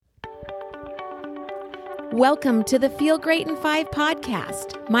Welcome to the Feel Great in 5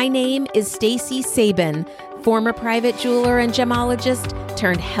 podcast. My name is Stacy Sabin, former private jeweler and gemologist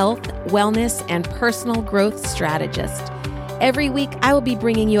turned health, wellness, and personal growth strategist. Every week, I will be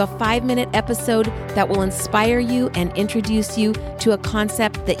bringing you a 5-minute episode that will inspire you and introduce you to a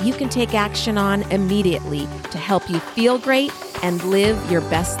concept that you can take action on immediately to help you feel great and live your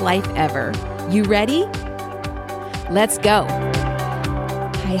best life ever. You ready? Let's go.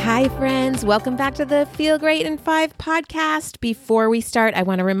 Hi, friends. Welcome back to the Feel Great in 5 podcast. Before we start, I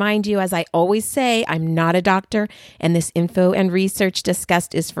want to remind you, as I always say, I'm not a doctor, and this info and research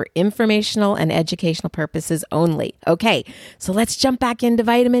discussed is for informational and educational purposes only. Okay, so let's jump back into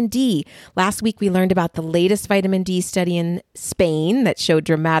vitamin D. Last week, we learned about the latest vitamin D study in Spain that showed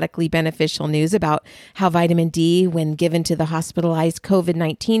dramatically beneficial news about how vitamin D, when given to the hospitalized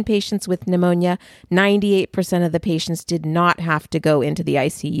COVID-19 patients with pneumonia, 98% of the patients did not have to go into the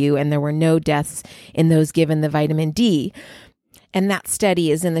ICU. And there were no deaths in those given the vitamin D. And that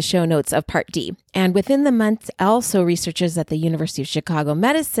study is in the show notes of Part D. And within the month, also researchers at the University of Chicago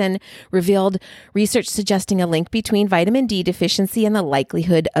Medicine revealed research suggesting a link between vitamin D deficiency and the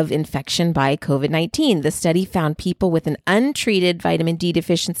likelihood of infection by COVID-19. The study found people with an untreated vitamin D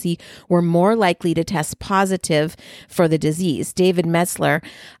deficiency were more likely to test positive for the disease. David Metzler,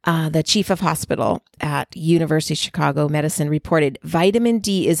 the chief of hospital at University of Chicago Medicine, reported vitamin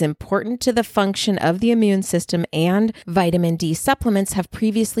D is important to the function of the immune system, and vitamin D supplements have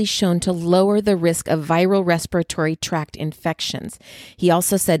previously shown to lower the risk of viral respiratory tract infections. He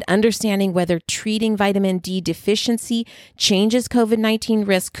also said understanding whether treating vitamin D deficiency changes COVID-19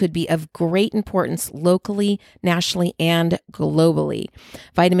 risk could be of great importance locally, nationally, and globally.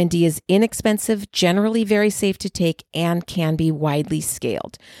 Vitamin D is inexpensive, generally very safe to take, and can be widely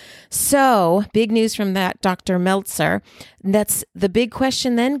scaled. So, big news from that Dr. Meltzer. That's the big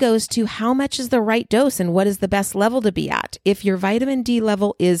question then goes to how much is the right dose and what is the best level to be at? If your vitamin D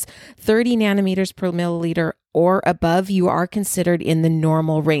level is 30 nanometers per milliliter or above, you are considered in the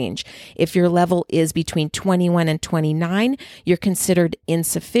normal range. If your level is between 21 and 29, you're considered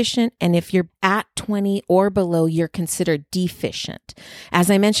insufficient. And if you're at 20 or below, you're considered deficient.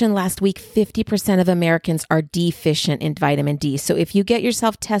 As I mentioned last week, 50% of Americans are deficient in vitamin D. So if you get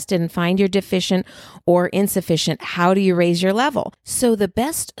yourself tested and find you're deficient or insufficient, how do you raise your level? So the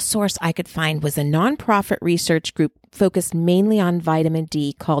best source I could find was a nonprofit research group focused mainly on vitamin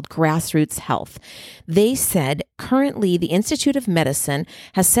D called Grassroots Health. They said currently the Institute of Medicine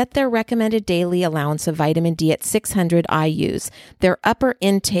has set their recommended daily allowance of vitamin D at 600 IUs, their upper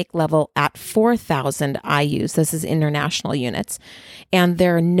intake level at 4,000 IUs. This is international units. And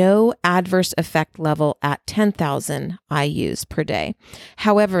their no adverse effect level at 10,000 IUs per day.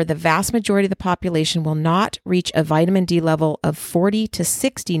 However, the vast majority of the population will not reach a vitamin D level of 40 to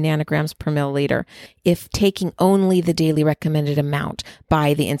 60 nanograms per milliliter if taking only the daily recommended amount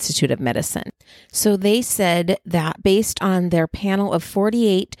by the Institute of Medicine. So they said that based on their panel of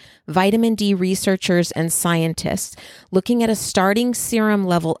 48 vitamin D researchers and scientists, looking at a starting serum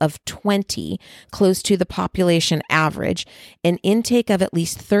level of 20, close to the population average, an intake of at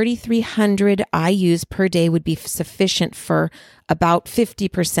least 3,300 IUs per day would be sufficient for about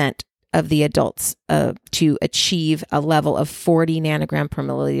 50% of the adults to achieve a level of 40 nanogram per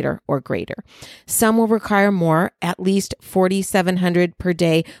milliliter or greater. Some will require more. At least 4,700 per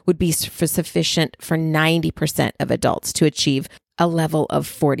day would be sufficient for 90% of adults to achieve a level of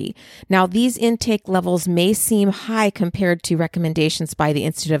 40. Now, these intake levels may seem high compared to recommendations by the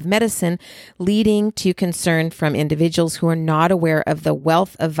Institute of Medicine, leading to concern from individuals who are not aware of the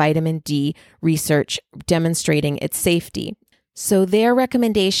wealth of vitamin D research demonstrating its safety. So their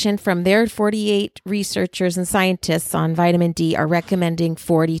recommendation from their 48 researchers and scientists on vitamin D are recommending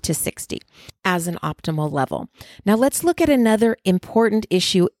 40 to 60 as an optimal level. Now let's look at another important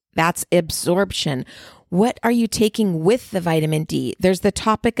issue, that's absorption. What are you taking with the vitamin D? There's the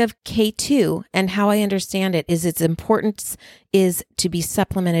topic of K2, and how I understand it is its importance is to be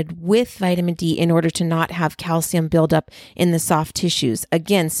supplemented with vitamin D in order to not have calcium buildup in the soft tissues.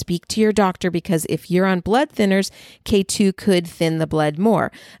 Again, speak to your doctor because if you're on blood thinners, K2 could thin the blood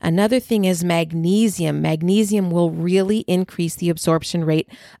more. Another thing is magnesium. Magnesium will really increase the absorption rate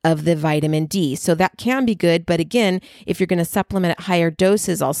of the vitamin D. So that can be good. But again, if you're going to supplement at higher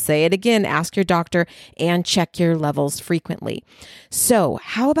doses, I'll say it again, ask your doctor and check your levels frequently. So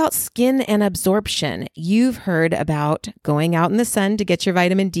how about skin and absorption? You've heard about going out in the sun to get your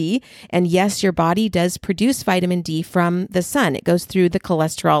vitamin D. And yes, your body does produce vitamin D from the sun. It goes through the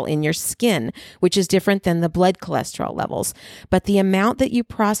cholesterol in your skin, which is different than the blood cholesterol levels. But the amount that you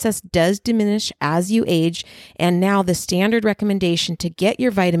process does diminish as you age. And now the standard recommendation to get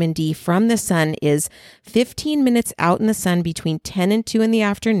your vitamin D from the sun is 15 minutes out in the sun between 10 and 2 in the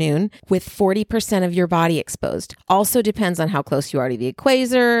afternoon with 40% of your body exposed. Also depends on how close you are to the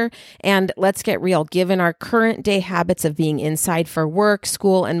equator. And let's get real, given our current day habits of being inside for work,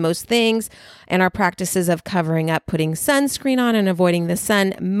 school, and most things, and our practices of covering up, putting sunscreen on, and avoiding the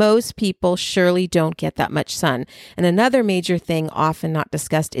sun, most people surely don't get that much sun. And another major thing often not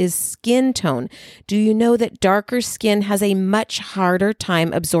discussed is skin tone. Do you know that darker skin has a much harder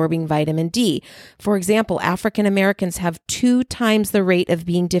time absorbing vitamin D? For example, African Americans have 2 times the rate of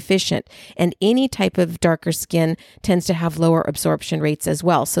being deficient, and any type of darker skin tends to have lower absorption rates as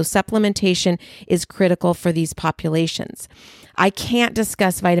well. So supplementation is critical for these populations. I can't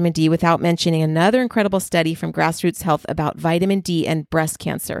discuss vitamin D without mentioning another incredible study from Grassroots Health about vitamin D and breast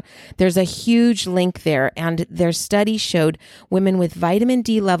cancer. There's a huge link there, and their study showed women with vitamin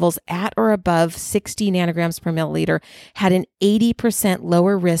D levels at or above 60 nanograms per milliliter had an 80%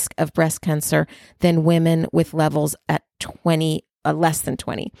 lower risk of breast cancer than women with levels at less than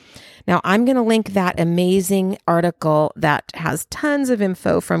 20. Now, I'm going to link that amazing article that has tons of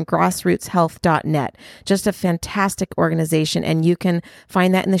info from grassrootshealth.net. Just a fantastic organization, and you can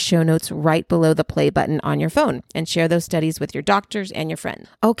find that in the show notes right below the play button on your phone, and share those studies with your doctors and your friends.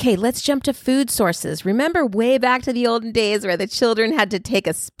 Okay, let's jump to food sources. Remember way back to the olden days where the children had to take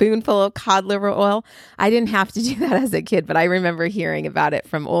a spoonful of cod liver oil? I didn't have to do that as a kid, but I remember hearing about it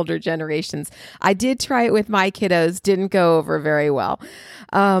from older generations. I did try it with my kiddos, didn't go over very well.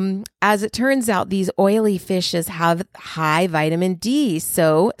 As it turns out, these oily fishes have high vitamin D.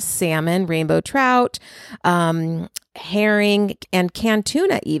 So salmon, rainbow trout, herring, and canned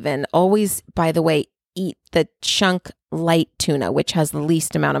tuna even. Always, by the way, eat the chunk light tuna, which has the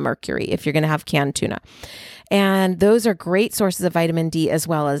least amount of mercury if you're going to have canned tuna. And those are great sources of vitamin D, as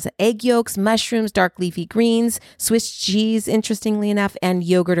well as egg yolks, mushrooms, dark leafy greens, Swiss cheese, interestingly enough, and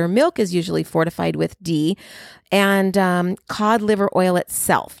yogurt or milk is usually fortified with D. And cod liver oil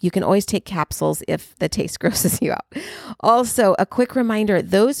itself. You can always take capsules if the taste grosses you out. Also, a quick reminder,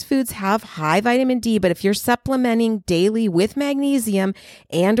 those foods have high vitamin D, but if you're supplementing daily with magnesium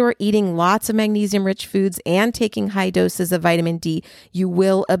and or eating lots of magnesium-rich foods and taking high doses of vitamin D, you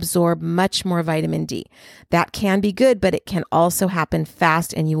will absorb much more vitamin D. That can be good, but it can also happen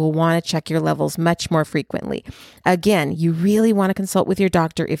fast, and you will want to check your levels much more frequently. Again, you really want to consult with your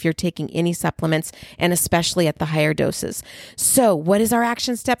doctor if you're taking any supplements, and especially at the higher doses. So what is our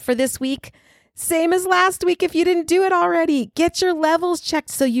action step for this week? Same as last week if you didn't do it already. Get your levels checked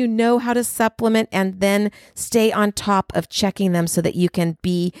so you know how to supplement, and then stay on top of checking them so that you can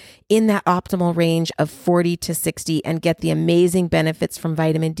be in that optimal range of 40 to 60 and get the amazing benefits from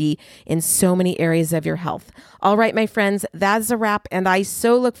vitamin D in so many areas of your health. All right, my friends, that's a wrap, and I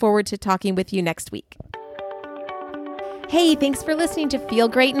so look forward to talking with you next week. Hey, thanks for listening to Feel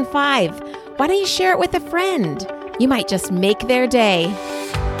Great in 5. Why don't you share it with a friend? You might just make their day.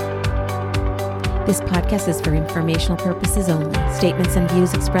 This podcast is for informational purposes only. Statements and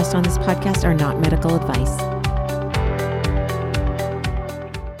views expressed on this podcast are not medical advice.